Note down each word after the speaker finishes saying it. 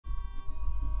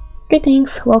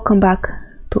Greetings, welcome back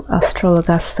to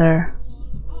Astrologaster.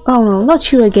 Oh no,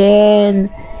 not you again!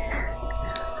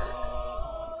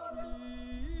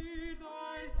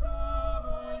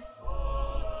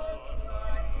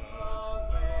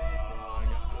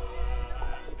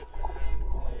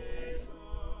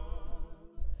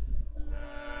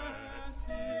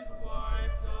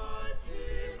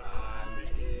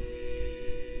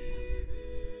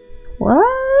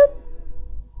 What?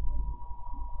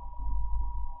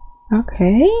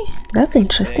 Okay, that's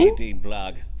interesting. Hey,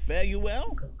 Blog. Fare you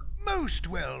well? Most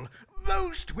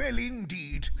well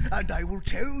indeed, and I will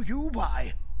tell you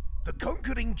why. The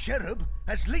conquering cherub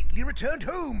has lately returned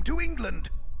home to England.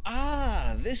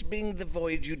 Ah, this being the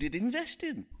voyage you did invest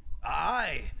in.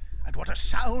 Aye, and what a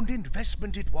sound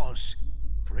investment it was,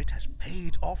 for it has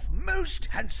paid off most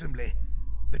handsomely.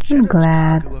 The cherub's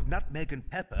cargo of nutmeg and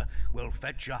pepper will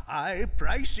fetch a high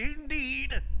price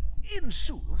indeed. In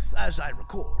sooth, as I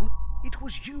recall, it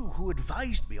was you who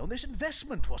advised me on this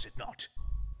investment, was it not?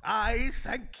 I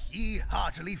thank ye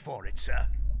heartily for it, sir.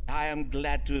 I am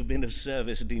glad to have been of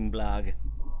service, Blag.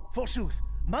 Forsooth,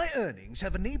 my earnings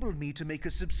have enabled me to make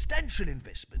a substantial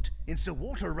investment in Sir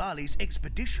Walter Raleigh's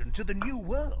expedition to the New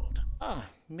World. Ah,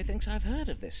 methinks I've heard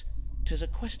of this. 'Tis a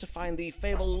quest to find the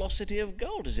fabled lost city of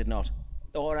gold, is it not?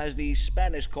 Or as the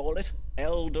Spanish call it,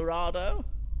 El Dorado?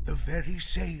 The very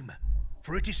same.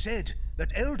 For it is said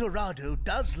that El Dorado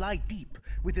does lie deep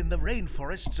within the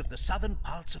rainforests of the southern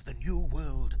parts of the New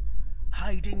World,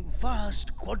 hiding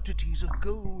vast quantities of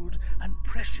gold and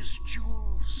precious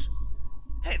jewels.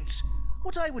 Hence,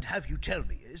 what I would have you tell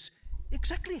me is,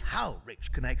 exactly how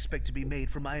rich can I expect to be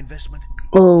made from my investment?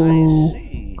 Oh, I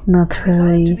see. Not really. If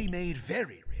I am to be made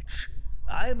very rich,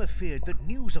 I am afeard that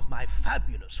news of my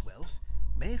fabulous wealth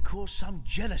may cause some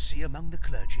jealousy among the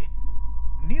clergy.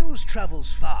 News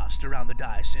travels fast around the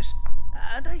diocese,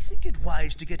 and I think it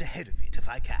wise to get ahead of it if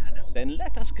I can. Then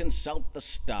let us consult the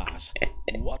stars.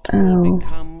 What will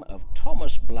become of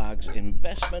Thomas Blagg's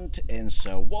investment in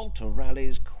Sir Walter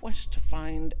Raleigh's quest to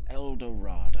find El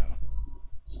Dorado?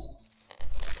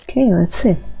 Okay, let's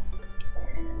see.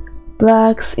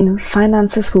 Black's in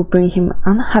finances will bring him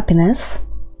unhappiness.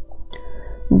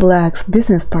 Black's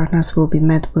business partners will be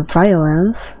met with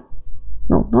violence.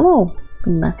 No.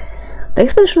 The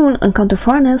expedition will encounter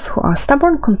foreigners who are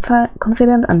stubborn,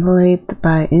 confident, and led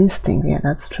by instinct. Yeah,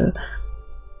 that's true.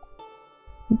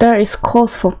 There is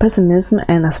cause for pessimism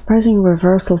and a surprising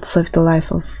reversal to save the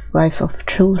lives of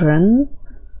children.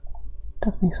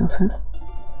 That makes no sense.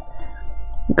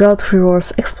 God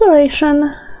rewards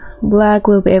exploration. Black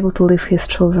will be able to leave his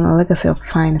children a legacy of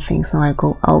fine things. Now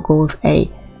I'll go with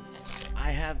A.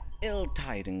 I have ill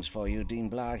tidings for you, Dean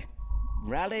Blag.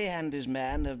 Raleigh and his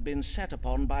men have been set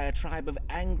upon by a tribe of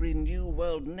angry New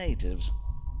World natives.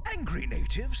 Angry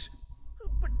natives?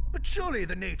 But surely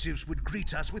the natives would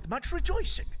greet us with much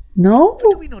rejoicing. No?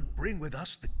 For do we not bring with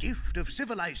us the gift of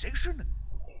civilization?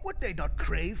 Would they not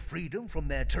crave freedom from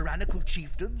their tyrannical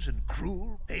chieftains and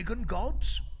cruel pagan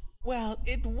gods? Well,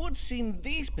 it would seem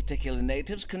these particular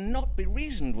natives cannot be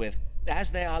reasoned with, as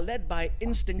they are led by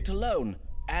instinct alone,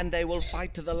 and they will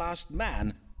fight to the last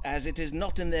man, as it is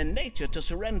not in their nature to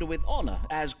surrender with honor,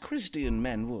 as Christian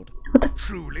men would.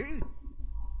 Truly?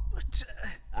 But...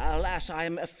 Alas, I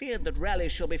am afeard that Raleigh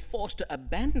shall be forced to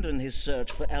abandon his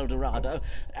search for El Dorado,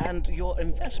 and your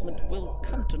investment will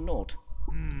come to naught.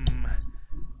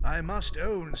 I must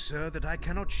own, sir, that I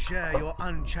cannot share your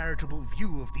uncharitable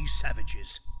view of these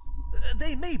savages.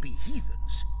 They may be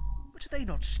heathens, but are they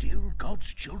not still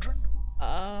God's children?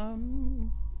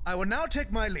 I will now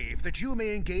take my leave, that you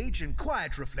may engage in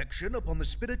quiet reflection upon the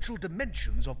spiritual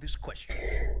dimensions of this question.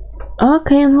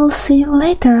 Okay, and we'll see you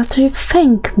later after you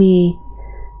thank me.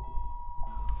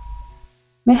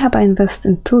 Mayhap I invest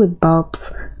in tulip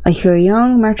bulbs. I hear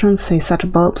young merchants say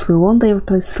such bulbs will one day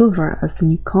replace silver as the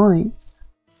new coin.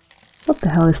 What the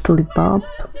hell is tulip bulb?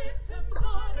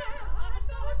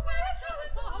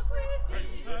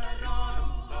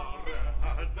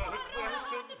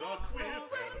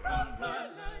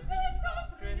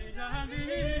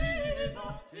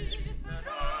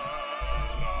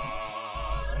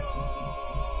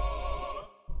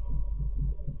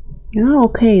 Oh,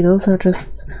 okay, those are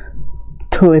just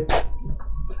tulips.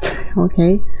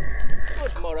 Okay.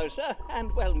 Good morrow, sir,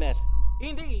 and well met.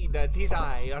 Indeed, 'tis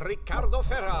I, Riccardo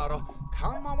Ferraro,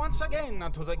 come once again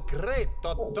to the great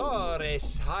Dottore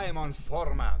Simon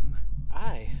Foreman.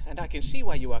 Aye, and I can see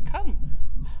why you are come.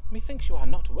 Methinks you are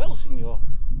not well, signor.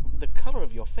 The colour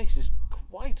of your face is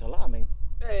quite alarming.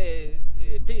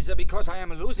 It is because I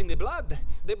am losing the blood.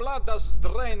 The blood does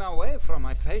drain away from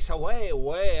my face,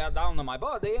 away down my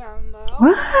body, and...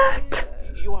 What?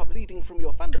 You are bleeding bleeding from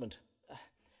your fundament.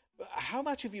 How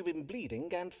much have you been bleeding,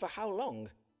 and for how long?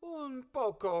 Un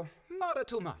poco, not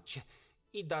too much.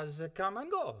 It does come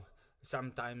and go.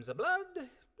 Sometimes blood,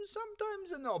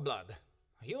 sometimes no blood.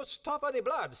 You stop the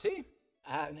blood, see?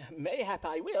 Mayhap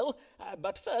I will,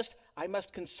 but first I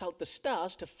must consult the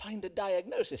stars to find a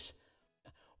diagnosis.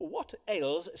 What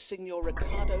ails Signor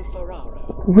Riccardo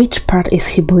Ferraro? Which part is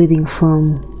he bleeding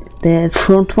from? The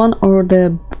front one or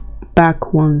the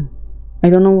back one? I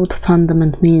don't know what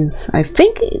fundament means. I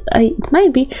think it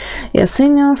might be. Yeah,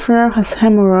 Signor Ferraro has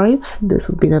hemorrhoids, this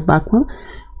would be the back one,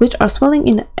 which are swelling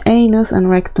in anus and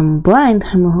rectum. Blind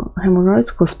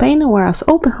hemorrhoids cause pain, whereas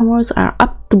open hemorrhoids are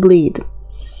apt to bleed.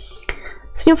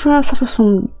 Signor Ferraro suffers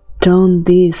from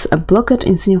jaundice. A blockage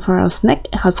in Signor Ferraro's neck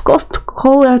has caused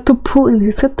Collier to pull in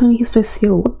his head, turning his face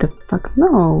yellow. What the fuck?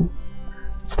 No.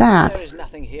 What's that? There is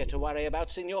nothing here to worry about,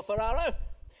 Signor Ferraro.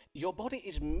 Your body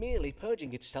is merely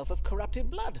purging itself of corrupted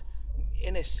blood,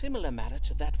 in a similar manner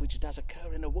to that which does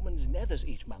occur in a woman's nethers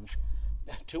each month.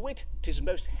 To wit, 'tis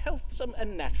most healthsome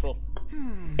and natural.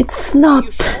 It's not. Are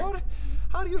you sure?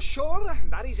 Are you sure?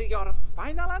 That is your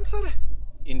final answer?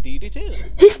 Indeed it is.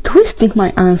 He's twisting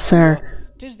my answer.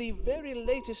 'Tis the very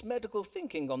latest medical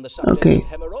thinking on the subject of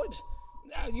hemorrhoids.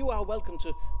 You are welcome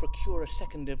to procure a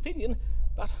second opinion,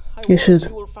 but I warrant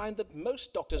you will find that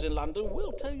most doctors in London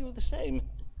will tell you the same.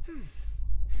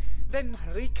 Then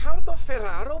Riccardo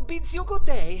Ferraro bids you good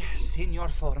day, Signor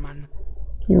Foreman.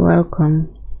 You're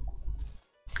welcome.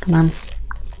 Come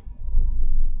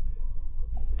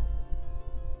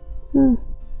on.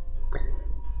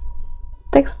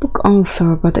 Textbook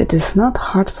answer, but it is not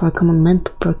hard for a common man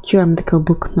to procure a medical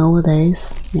book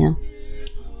nowadays. Yeah.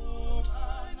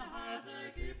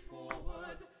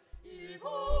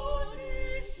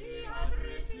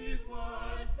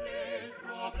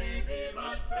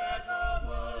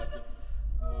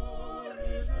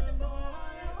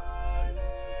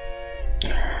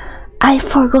 I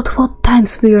forgot what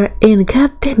times we were in.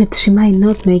 God damn it, she might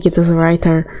not make it as a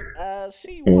writer.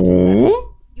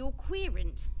 You're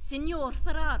querent, Signor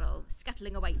Ferraro,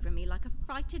 scuttling away from me like a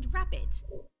frightened rabbit.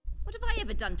 What have I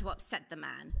ever done to upset the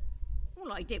man?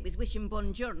 All I did was wish him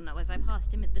buongiorno as I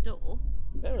passed him at the door.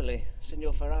 Verily,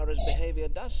 Signor Ferraro's behaviour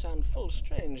does sound full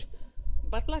strange.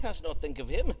 But let us not think of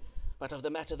him, but of the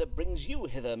matter that brings you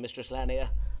hither, Mistress Lanier.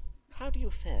 How do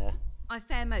you fare? I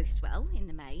fare most well, in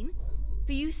the main.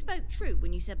 For you spoke true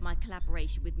when you said my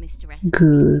collaboration with Mr. S.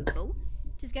 Good.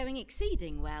 Tis going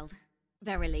exceeding well.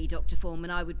 Verily, Dr.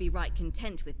 Foreman, I would be right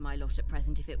content with my lot at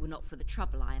present if it were not for the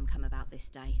trouble I am come about this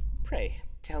day. Pray,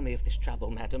 tell me of this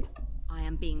trouble, madam. I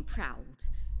am being prowled.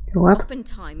 What?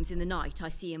 Oftentimes in the night I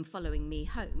see him following me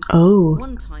home. Oh.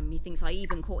 One time methinks I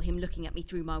even caught him looking at me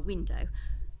through my window.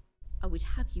 I would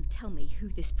have you tell me who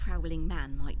this prowling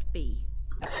man might be.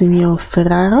 Signor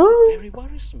Ferraro? Very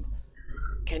worrisome.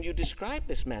 Can you describe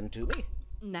this man to me?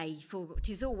 Nay, for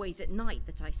 'tis always at night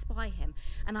that I spy him,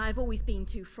 and I have always been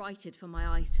too frighted for my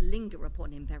eyes to linger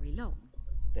upon him very long.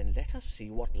 Then let us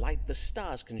see what light the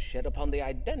stars can shed upon the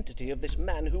identity of this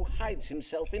man who hides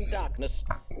himself in darkness.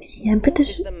 Yeah, I'm pretty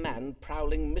sure. Who is the man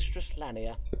prowling Mistress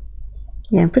Lanier?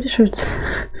 Yeah, I'm pretty sure it's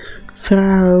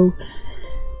Ferraro.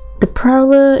 The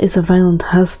Prowler is a violent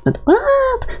husband.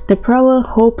 What? The Prowler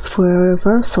hopes for a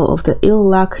reversal of the ill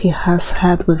luck he has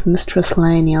had with Mistress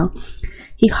Lanier.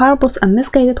 He harbors a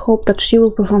misguided hope that she will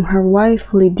perform her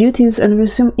wifely duties and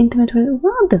resume intimate relations.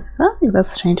 What the fuck?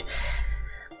 That's strange.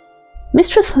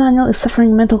 Mistress Lanier is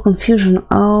suffering mental confusion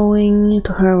owing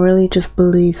to her religious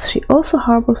beliefs. She also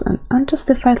harbors an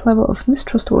unjustified level of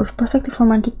mistrust towards prospective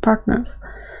romantic partners.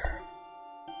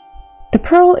 The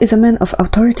Pearl is a man of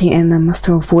authority and a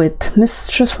master of wit.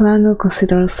 Mistress Lanier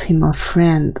considers him a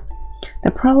friend.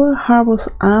 The Prowler harbors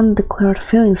undeclared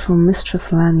feelings for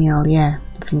Mistress Lanier. Yeah,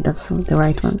 I think that's the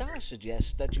right one. The star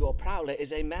suggests that your Prowler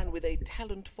is a man with a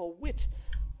talent for wit.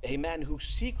 A man who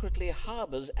secretly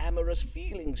harbors amorous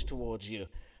feelings towards you.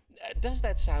 Does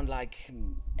that sound like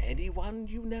anyone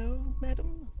you know,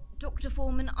 madam? Dr.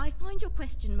 Foreman, I find your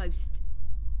question most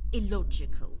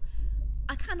illogical.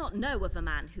 I cannot know of a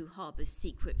man who harbours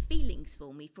secret feelings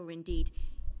for me, for indeed,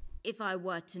 if I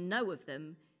were to know of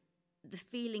them, the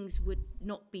feelings would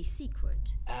not be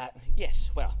secret. Yes,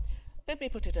 well, let me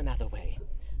put it another way.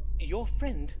 Your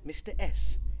friend, Mr.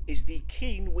 S., is the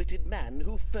keen-witted man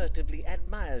who furtively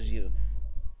admires you.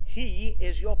 He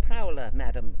is your Prowler,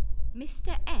 madam.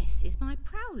 Mr. S. is my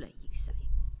Prowler, you say?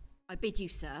 I bid you,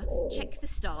 sir, check the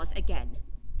stars again.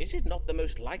 Is it not the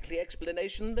most likely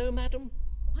explanation, though, madam?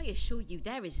 I assure you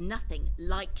there is nothing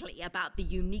likely about the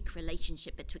unique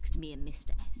relationship betwixt me and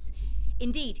Mr. S.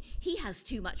 Indeed, he has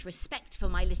too much respect for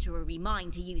my literary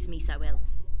mind to use me so ill.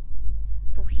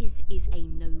 For his is a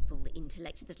noble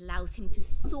intellect that allows him to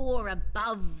soar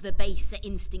above the baser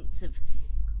instincts of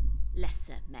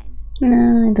lesser men.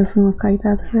 No, it doesn't look like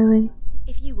that, really.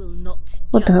 If you will not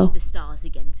What the hell? judge the stars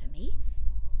again for me,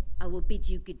 I will bid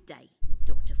you good day,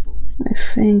 Dr. Foreman. I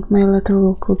think my letter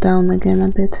will cool down again a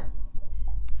bit.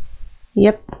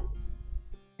 Yep.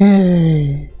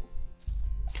 Hey.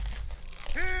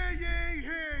 Hear ye,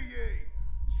 hear ye!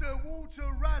 Sir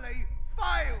Walter Raleigh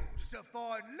fails to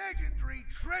find legendary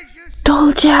treasures.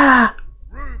 Told ya!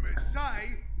 Rumours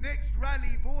say next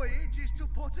Raleigh voyage is to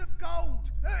Pot of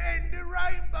Gold at End of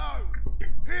Rainbow.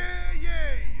 Hear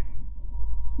ye!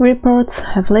 Reports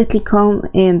have lately come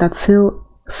in that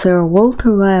Sir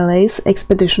Walter Raleigh's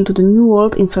expedition to the New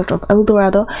World in search of El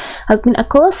Dorado has been a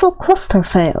colossal cluster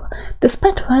fail.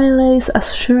 Despite Raleigh's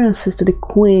assurances to the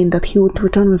Queen that he would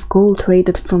return with gold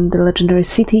raided from the legendary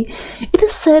city, it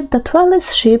is said that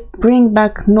Raleigh's ship bring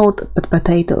back naught but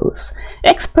potatoes.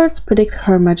 Experts predict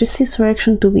Her Majesty's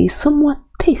reaction to be somewhat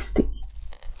tasty.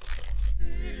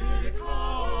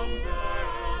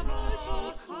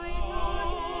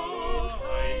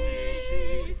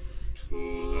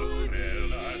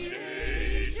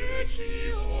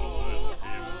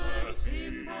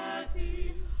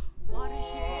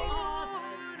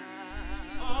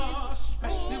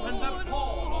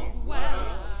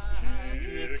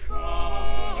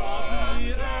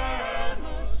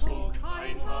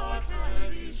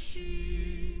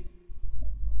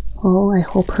 Oh, I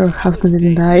hope her husband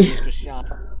didn't die.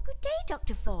 Good day,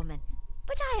 Dr. Foreman.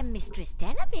 But I am Mistress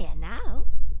Delamere now.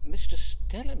 Mistress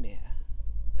Delamere?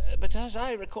 But as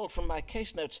I recall from my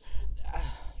case notes...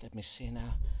 let me see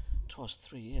now. 'Twas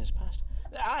 3 years past.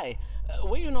 Aye,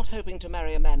 were you not hoping to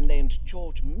marry a man named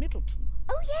George Middleton?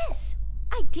 Oh, yes.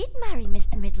 I did marry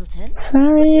Mr. Middleton.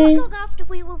 Sorry. But not long after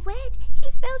we were wed,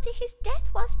 he fell to his death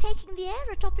whilst taking the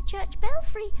air atop a church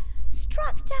belfry,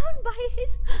 struck down by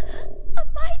his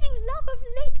abiding love of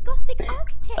late Gothic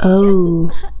architecture. Oh.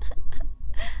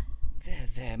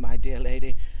 There, my dear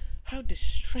lady. How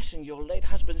distressing your late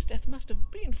husband's death must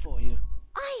have been for you.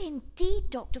 Aye, indeed,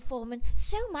 Dr. Foreman,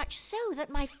 so much so that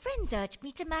my friends urged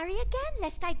me to marry again,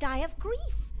 lest I die of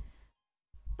grief.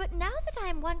 But now that I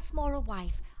am once more a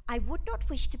wife, I would not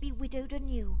wish to be widowed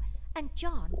anew, and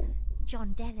John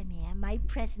Delamere, my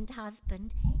present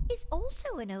husband, is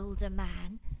also an older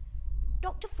man.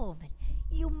 Dr. Foreman,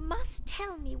 you must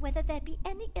tell me whether there be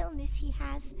any illness he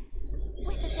has,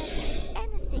 whether there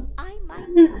be anything I might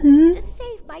do to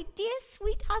save my dear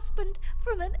sweet husband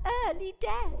from an early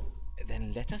death.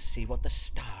 Then let us see what the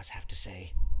stars have to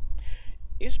say.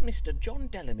 Is Mr. John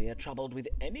Delamere troubled with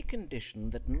any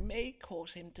condition that may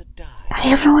cause him to die? I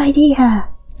have no idea.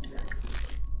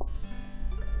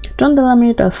 John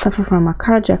Delamere does suffer from a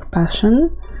cardiac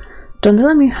passion. John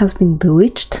Delamere has been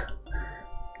bewitched.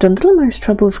 John Delamere is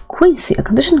troubled with quinsy, a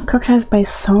condition characterized by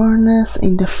soreness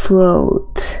in the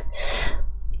throat.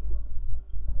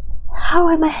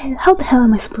 How the hell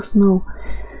am I supposed to know?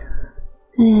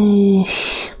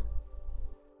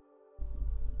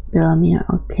 Delamere,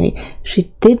 okay.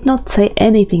 She did not say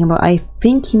anything about... I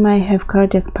think he might have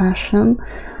cardiac passion,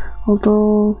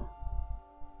 although...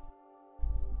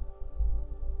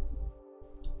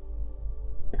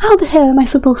 How the hell am I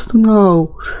supposed to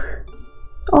know?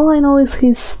 All I know is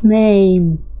his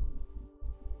name.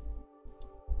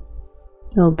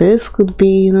 Well, this could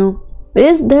be, you know...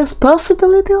 There's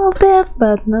possibility of death,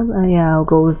 but no, yeah, I'll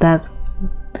go with that.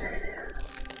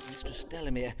 Mistress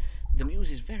Delamere, the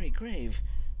news is very grave.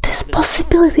 This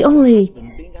possibility only.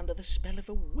 Husband being under the spell of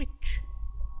a witch.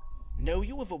 Know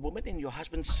you of a woman in your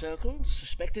husband's circle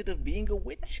suspected of being a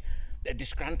witch? A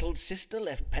disgruntled sister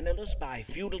left penniless by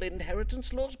feudal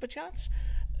inheritance laws, perchance?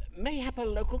 Mayhap a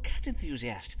local cat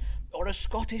enthusiast, or a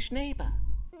Scottish neighbour?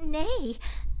 Nay,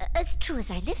 as true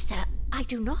as I live, sir, I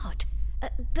do not.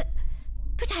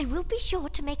 But I will be sure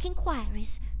to make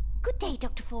inquiries. Good day,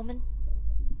 Dr. Foreman.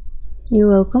 You're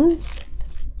welcome.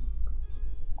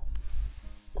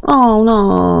 Oh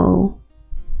no!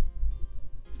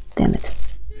 Damn it.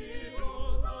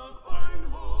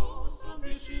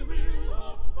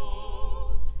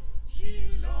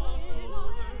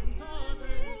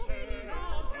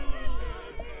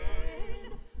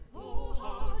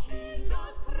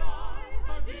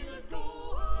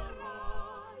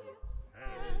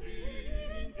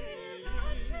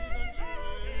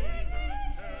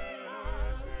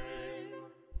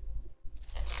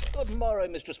 Good morrow,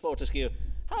 Mistress Fortescue.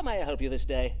 How may I help you this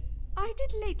day? I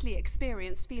did lately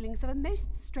experience feelings of a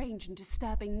most strange and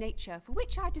disturbing nature, for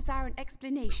which I desire an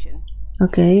explanation.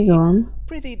 Okay, go on.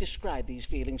 Prithee describe these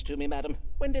feelings to me, madam.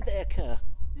 When did they occur?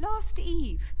 Last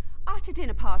eve, at a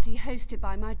dinner party hosted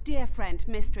by my dear friend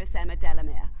Mistress Emma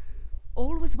Delamere.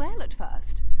 All was well at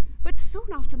first, but soon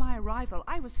after my arrival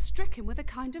I was stricken with a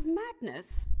kind of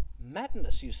madness.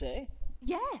 Madness, you say?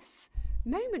 Yes,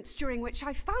 moments during which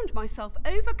I found myself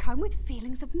overcome with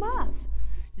feelings of mirth,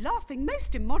 laughing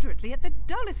most immoderately at the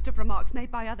dullest of remarks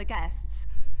made by other guests.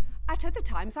 At other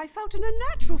times I felt an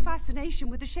unnatural fascination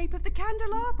with the shape of the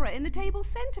candelabra in the table's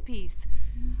centrepiece.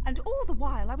 And all the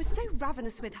while I was so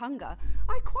ravenous with hunger,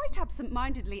 I quite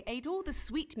absent-mindedly ate all the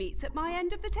sweetmeats at my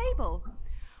end of the table.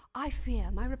 I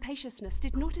fear my rapaciousness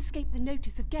did not escape the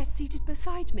notice of guests seated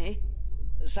beside me.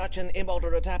 Such an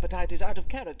immoderate appetite is out of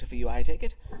character for you, I take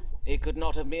it. It could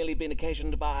not have merely been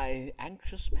occasioned by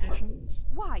anxious passions?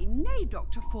 Why, nay,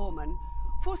 Dr. Foreman.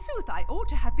 Forsooth, I ought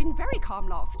to have been very calm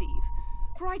last eve,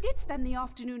 for I did spend the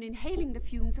afternoon inhaling the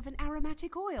fumes of an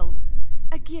aromatic oil,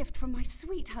 a gift from my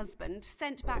sweet husband,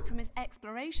 sent back from his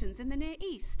explorations in the Near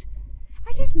East.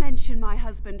 I did mention my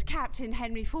husband, Captain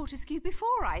Henry Fortescue,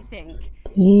 before, I think.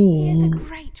 He is a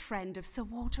great friend of Sir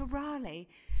Walter Raleigh.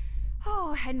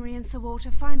 Oh, Henry and Sir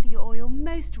Walter find the oil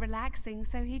most relaxing,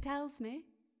 so he tells me.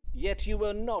 Yet you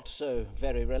were not so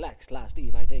very relaxed last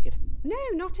eve, I take it. No,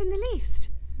 not in the least,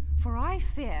 for I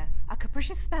fear a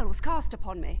capricious spell was cast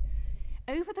upon me.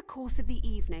 Over the course of the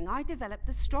evening, I developed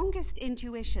the strongest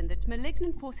intuition that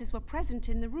malignant forces were present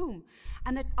in the room,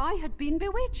 and that I had been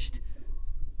bewitched.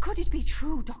 Could it be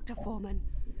true, Dr. Foreman?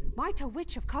 Might a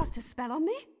witch have cast a spell on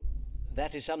me?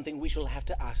 That is something we shall have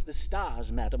to ask the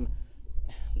stars, madam.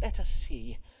 Let us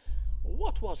see.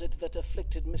 What was it that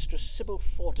afflicted Mistress Sybil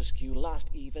Fortescue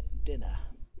last eve at dinner?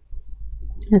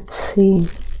 Let's see.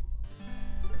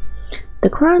 The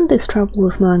current is troubled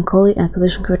with melancholy and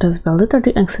condition characterized by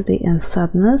lethargy, anxiety, and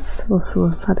sadness. Well, who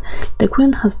was sad? The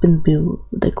current has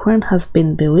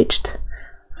been bewitched.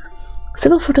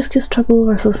 Sybil Fortescue's trouble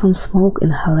resulted from smoke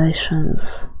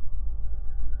inhalations.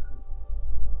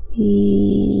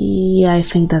 Yeah, I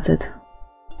think that's it.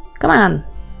 Come on,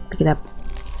 pick it up.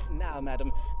 Now,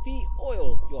 madam, the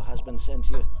oil your husband sent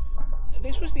you.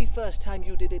 This was the first time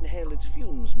you did inhale its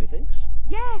fumes, methinks.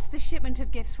 Yes, the shipment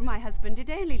of gifts from my husband did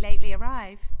only lately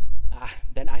arrive.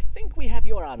 Then I think we have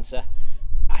your answer.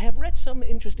 I have read some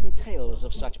interesting tales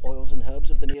of such oils and herbs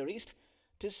of the Near East.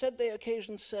 'Tis said they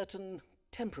occasion certain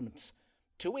temperaments,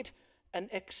 to wit, an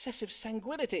excessive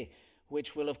sanguinity,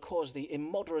 which will have caused the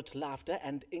immoderate laughter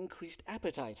and increased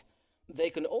appetite.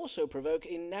 They can also provoke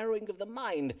a narrowing of the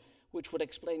mind, which would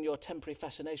explain your temporary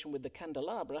fascination with the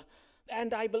candelabra,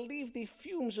 and I believe the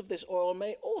fumes of this oil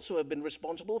may also have been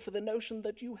responsible for the notion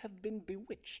that you have been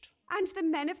bewitched. And the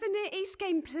men of the Near East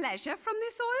gain pleasure from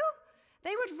this oil?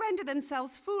 They would render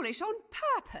themselves foolish on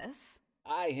purpose?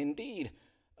 Aye, indeed.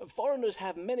 Foreigners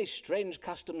have many strange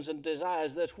customs and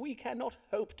desires that we cannot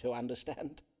hope to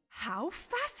understand. How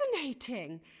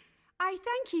fascinating! I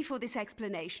thank ye for this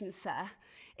explanation, sir.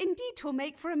 Indeed, 'twill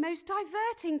make for a most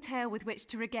diverting tale with which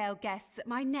to regale guests at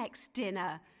my next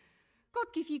dinner. God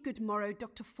give you good morrow,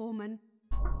 Dr. Foreman.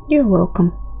 You're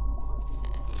welcome.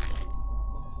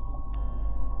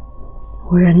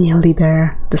 We're nearly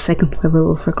there. The second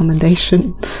level of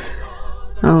recommendation.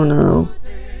 Oh no.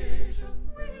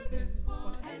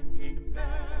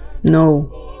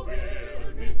 No.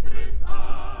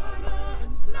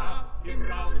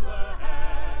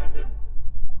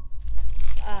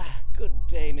 Good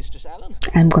day, Mistress Allen.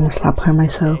 I'm gonna slap her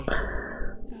myself.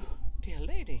 Oh, dear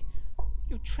lady,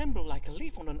 you tremble like a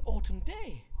leaf on an autumn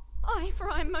day. Aye, for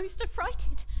I am most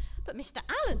affrighted. But Mr.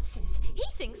 Allen says he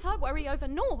thinks I worry over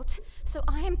naught, so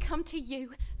I am come to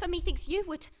you, for methinks you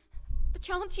would,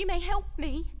 perchance you may help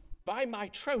me. By my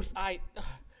troth,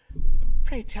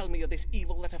 Pray tell me of this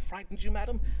evil that affrightens you,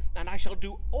 madam, and I shall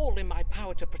do all in my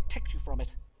power to protect you from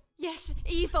it. Yes,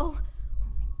 evil.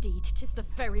 Indeed, 'tis the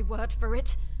very word for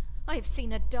it. I have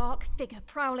seen a dark figure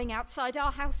prowling outside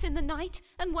our house in the night,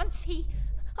 and once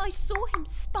I saw him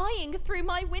spying through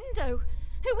my window.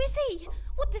 Who is he?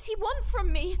 What does he want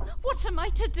from me? What am I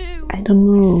to do? I don't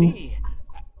know. I see.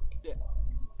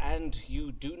 And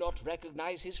you do not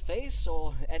recognize his face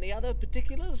or any other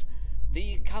particulars?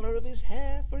 The colour of his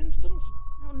hair, for instance?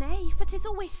 Oh, nay, for 'tis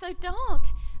always so dark.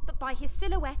 But by his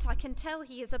silhouette I can tell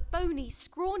he is a bony,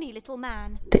 scrawny little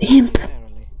man. The imp!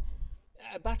 Verily.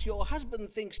 But your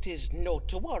husband thinks 'tis naught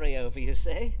to worry over, you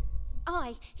say?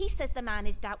 Aye, he says the man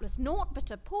is doubtless naught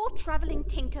but a poor travelling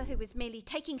tinker who is merely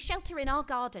taking shelter in our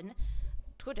garden.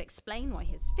 'Twould explain why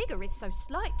his figure is so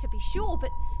slight, to be sure,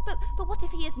 but what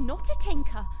if he is not a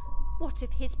tinker? What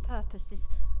if his purpose is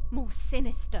more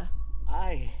sinister?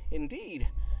 Aye, indeed.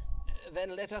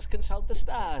 Then let us consult the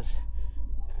stars.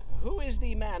 Who is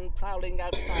the man prowling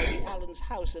outside the Allen's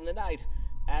house in the night?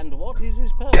 And what is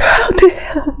his purpose? How the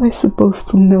hell am I supposed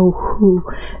to know who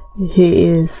he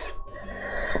is?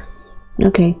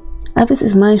 Okay.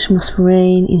 Avis' mind must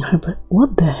reign in her brain.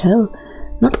 What the hell?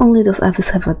 Not only does Avis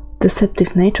have a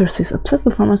deceptive nature, she's obsessed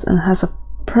with farmers and has a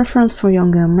preference for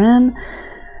younger men.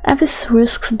 Avis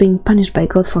risks being punished by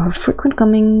God for her frequent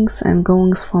comings and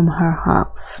goings from her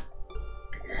house.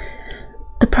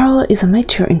 The Prowler is a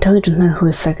mature, intelligent man who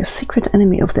is like a secret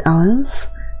enemy of the Alliance.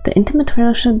 The intimate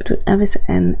relationship between Avis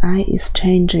and I is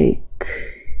changing.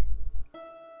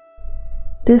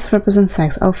 This represents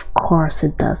sex. Of course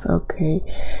it does. Okay.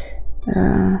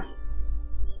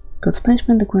 God's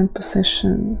punishment, the current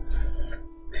possessions.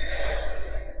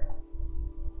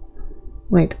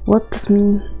 Wait, what does it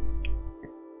mean?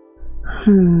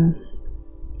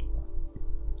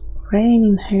 Rain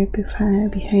in her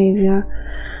behavior.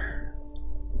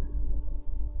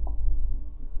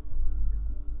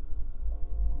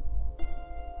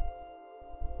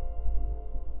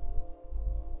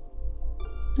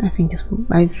 I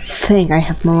think I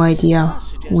have no idea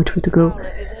which way to go.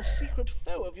 Is a secret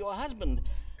foe of your husband.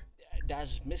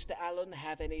 Does Mr. Allen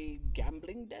have any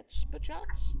gambling debts,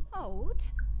 perchance? Hold.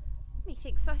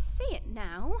 Methinks I see it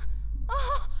now.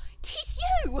 Oh, 'tis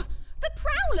you! The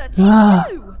Prowler, 'tis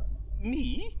you!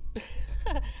 Me?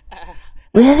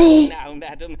 Really? Now,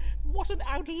 madam, what an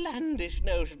outlandish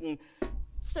notion.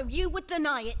 So you would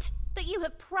deny it? That you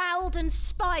have prowled and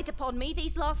spied upon me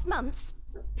these last months?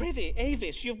 Prithee,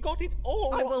 Avis, you've got it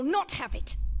all. I will not have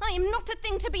it. I am not a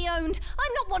thing to be owned.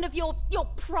 I'm not one of your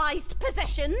prized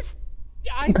possessions.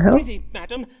 I prithee,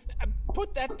 madam,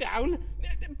 put that down.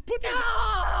 Put it...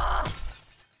 Ah!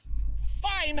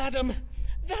 Fie, madam.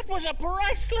 That was a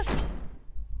priceless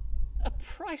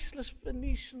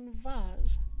Venetian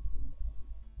vase.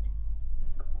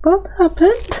 What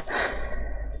happened?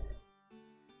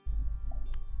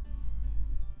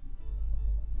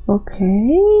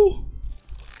 Okay.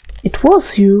 It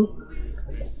was you.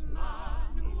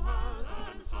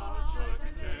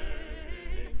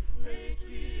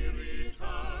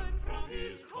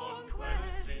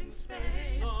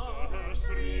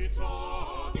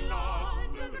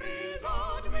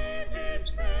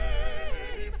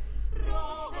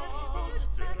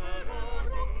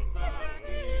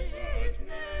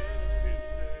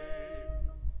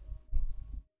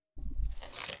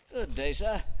 Good day,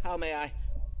 sir. How may I?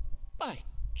 By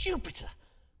Jupiter!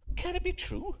 Can it be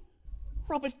true?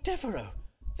 Robert Devereux,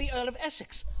 the Earl of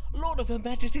Essex, Lord of Her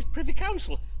Majesty's Privy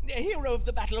Council, the hero of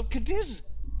the Battle of Cadiz.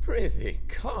 Prithee,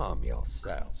 calm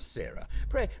yourself, Sarah.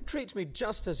 Pray, treat me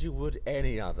just as you would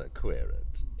any other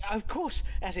querate. Of course,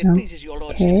 as it pleases your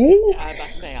lordship.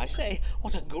 But may I say,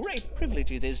 what a great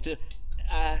privilege it is to...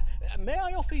 may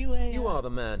I offer you a... You are the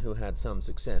man who had some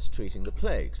success treating the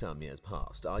plague some years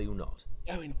past, are you not?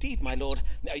 Oh, indeed, my lord.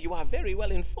 You are very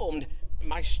well informed.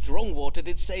 My strong water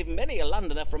did save many a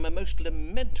Londoner from a most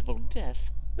lamentable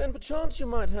death. Then perchance you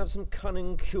might have some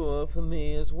cunning cure for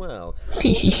me as well.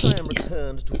 Since I am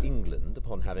returned to England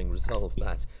upon having resolved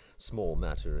that small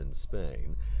matter in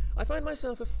Spain, I find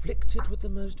myself afflicted with the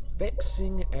most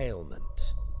vexing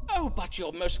ailment. Oh, but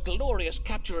your most glorious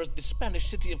capture of the Spanish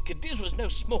city of Cadiz was no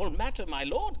small matter, my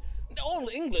lord. All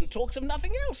England talks of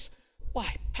nothing else.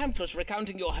 Why, pamphlets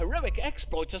recounting your heroic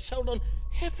exploits are sold on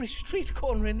every street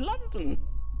corner in London.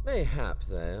 Mayhap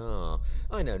they are.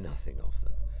 I know nothing of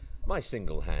them. My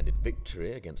single-handed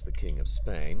victory against the King of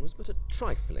Spain was but a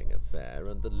trifling affair,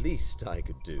 and the least I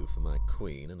could do for my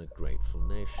queen and a grateful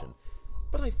nation.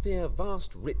 But I fear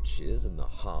vast riches and the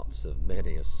hearts of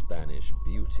many a Spanish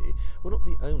beauty were not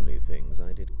the only things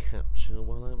I did capture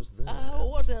while I was there.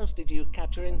 What else did you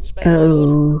capture in Spain, my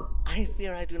lord? I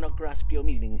fear I do not grasp your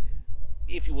meaning.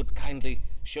 If you would kindly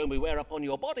show me where upon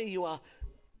your body you are...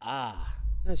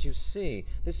 As you see,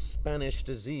 this Spanish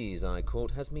disease I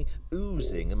caught has me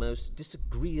oozing a most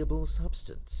disagreeable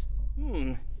substance.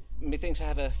 Methinks I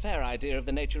have a fair idea of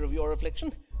the nature of your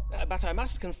affliction. But I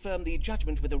must confirm the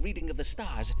judgment with a reading of the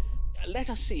stars. Let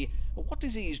us see, what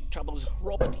disease troubles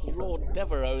Robert Lord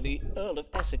Devereux, the Earl of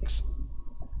Essex?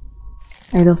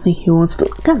 I don't think he wants to...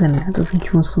 Goddamn it, I don't think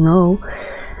he wants to know.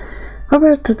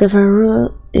 Robert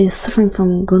Devereux is suffering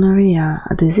from gonorrhea,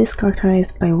 a disease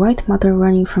characterized by white matter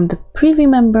running from the privy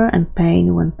member and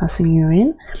pain when passing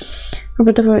urine.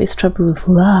 Robert Devereux is troubled with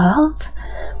love.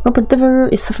 Robert Devereux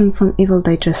is suffering from evil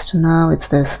digestion. Now it's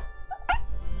this.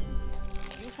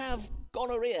 You have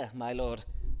gonorrhea, my lord.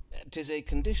 'Tis a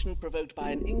condition provoked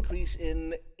by an increase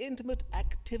in intimate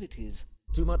activities.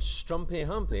 Too much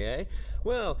strumpy-humpy, eh?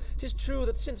 Well, 'tis true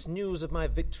that since news of my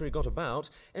victory got about,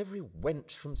 every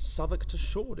wench from Southwark to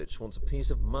Shoreditch wants a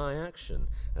piece of my action,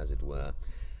 as it were.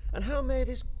 And how may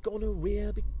this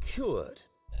gonorrhea be cured?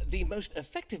 The most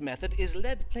effective method is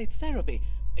lead plate therapy.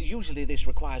 Usually this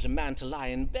requires a man to lie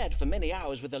in bed for many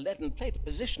hours with a leaden plate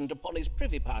positioned upon his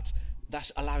privy parts,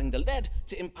 thus allowing the lead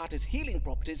to impart its healing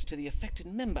properties to the affected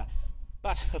member.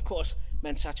 But, of course,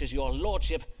 men such as your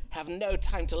lordship have no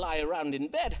time to lie around in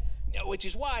bed, which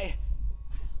is why...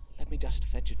 Let me just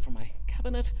fetch it from my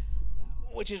cabinet.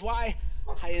 Which is why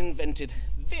I invented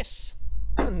this.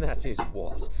 And that is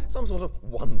what? Some sort of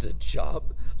wonder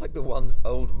job, like the ones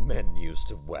old men used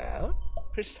to wear?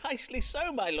 Precisely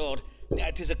so, my lord.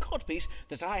 It is a codpiece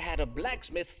that I had a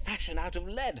blacksmith fashion out of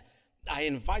lead. I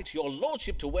invite your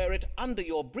lordship to wear it under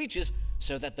your breeches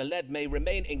so that the lead may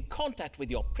remain in contact with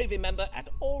your privy member at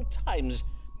all times.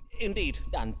 Indeed,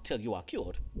 until you are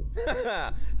cured.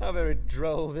 How very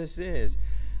droll this is.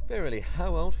 Verily,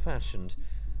 how old-fashioned.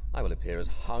 I will appear as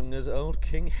hung as old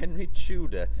King Henry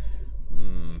Tudor.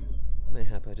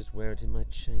 Mayhap I just wear it in my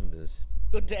chambers.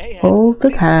 Good day. All the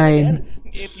time.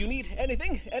 If you need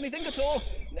anything at all,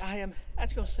 I am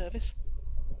at your service.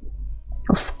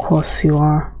 Of course you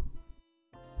are.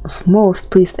 Was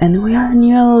most pleased, and we are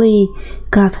nearly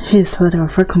got his letter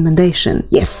of recommendation.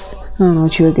 Yes, I don't know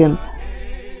you again.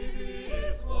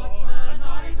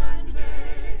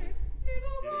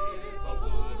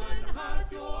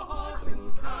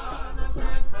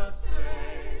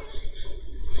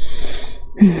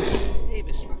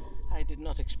 Davis, I did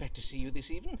not expect to see you this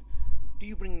evening. Do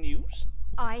you bring news?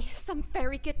 Aye, some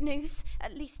very good news.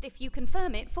 At least if you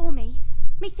confirm it for me.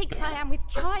 Methinks I am with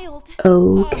child.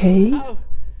 Okay.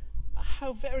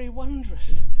 How very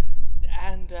wondrous.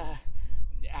 And,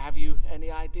 have you any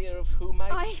idea of who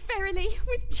might... Aye, verily,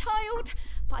 with child.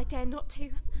 But I dare not to.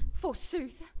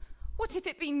 Forsooth. What if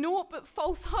it be naught but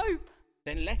false hope?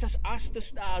 Then let us ask the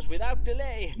stars without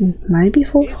delay. Maybe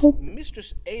false hope. Is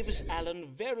Mistress Avis Allen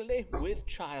verily with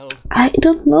child? I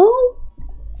don't know.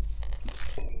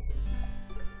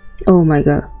 Oh my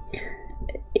god.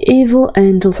 Evil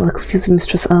angels are confusing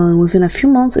Mistress Allen. Within a few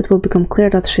months it will become clear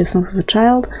that she is not with a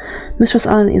child. Mistress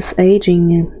Allen is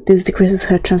aging. This decreases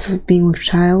her chances of being with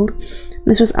child.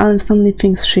 Mistress Allen's family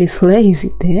thinks she is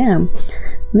lazy. Damn.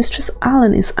 Mistress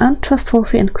Allen is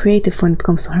untrustworthy and creative when it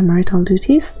comes to her marital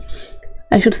duties.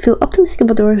 I should feel optimistic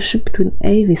about the relationship between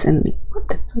Avis and me. What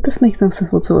the fuck? This makes no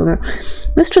sense whatsoever.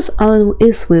 Mistress Allen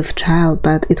is with child,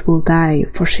 but it will die,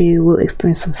 for she will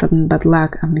experience some sudden bad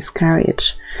luck, a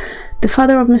miscarriage. The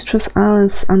father of Mistress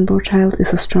Allen's unborn child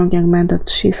is a strong young man that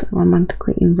she is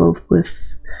romantically involved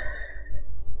with.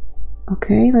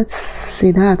 Okay, let's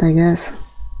see that, I guess.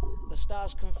 The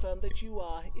stars confirm that you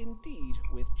are indeed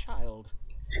with child.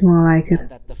 She won't like it. And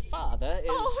that the father is...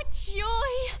 Oh,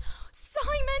 joy!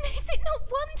 Simon, is it not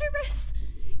wondrous?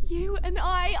 You and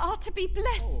I are to be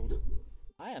blessed. Hold.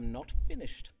 I am not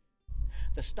finished.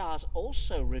 The stars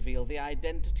also reveal the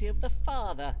identity of the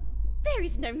father. There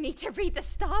is no need to read the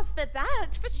stars for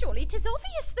that, for surely 'tis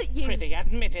obvious that you... Prithee,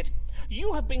 admit it.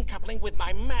 You have been coupling with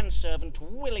my manservant,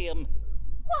 William.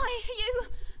 Why, you...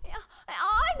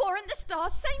 I warrant the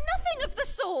stars say nothing of the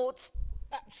sort.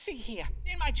 See here,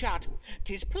 in my chart.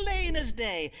 'Tis plain as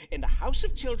day. In the House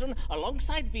of Children,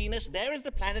 alongside Venus, there is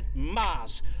the planet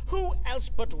Mars. Who else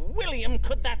but William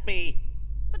could that be?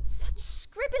 But such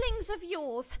scribblings of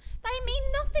yours, they mean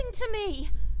nothing to me.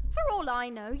 For all I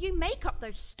know, you make up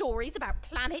those stories about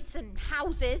planets and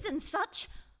houses and such.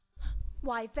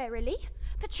 Why, verily,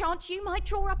 perchance you might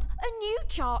draw up a new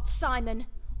chart, Simon.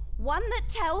 One that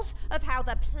tells of how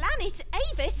the planet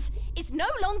Avis is no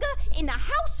longer in the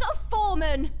House of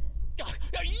Foreman.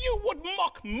 You would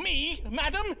mock me,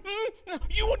 madam?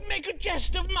 You would make a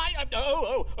jest of my...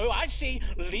 Oh, I see.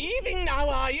 Leaving now,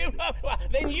 are you?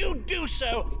 Then you do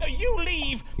so. You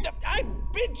leave. I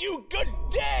bid you good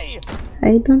day.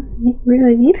 I don't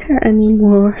really need her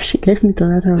anymore. She gave me the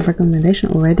letter of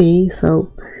recommendation already,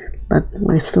 so... But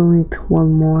I still need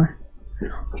one more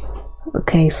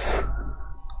case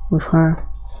with her.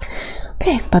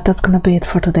 Okay, but that's gonna be it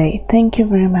for today. Thank you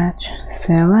very much.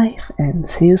 Stay alive and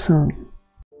see you soon.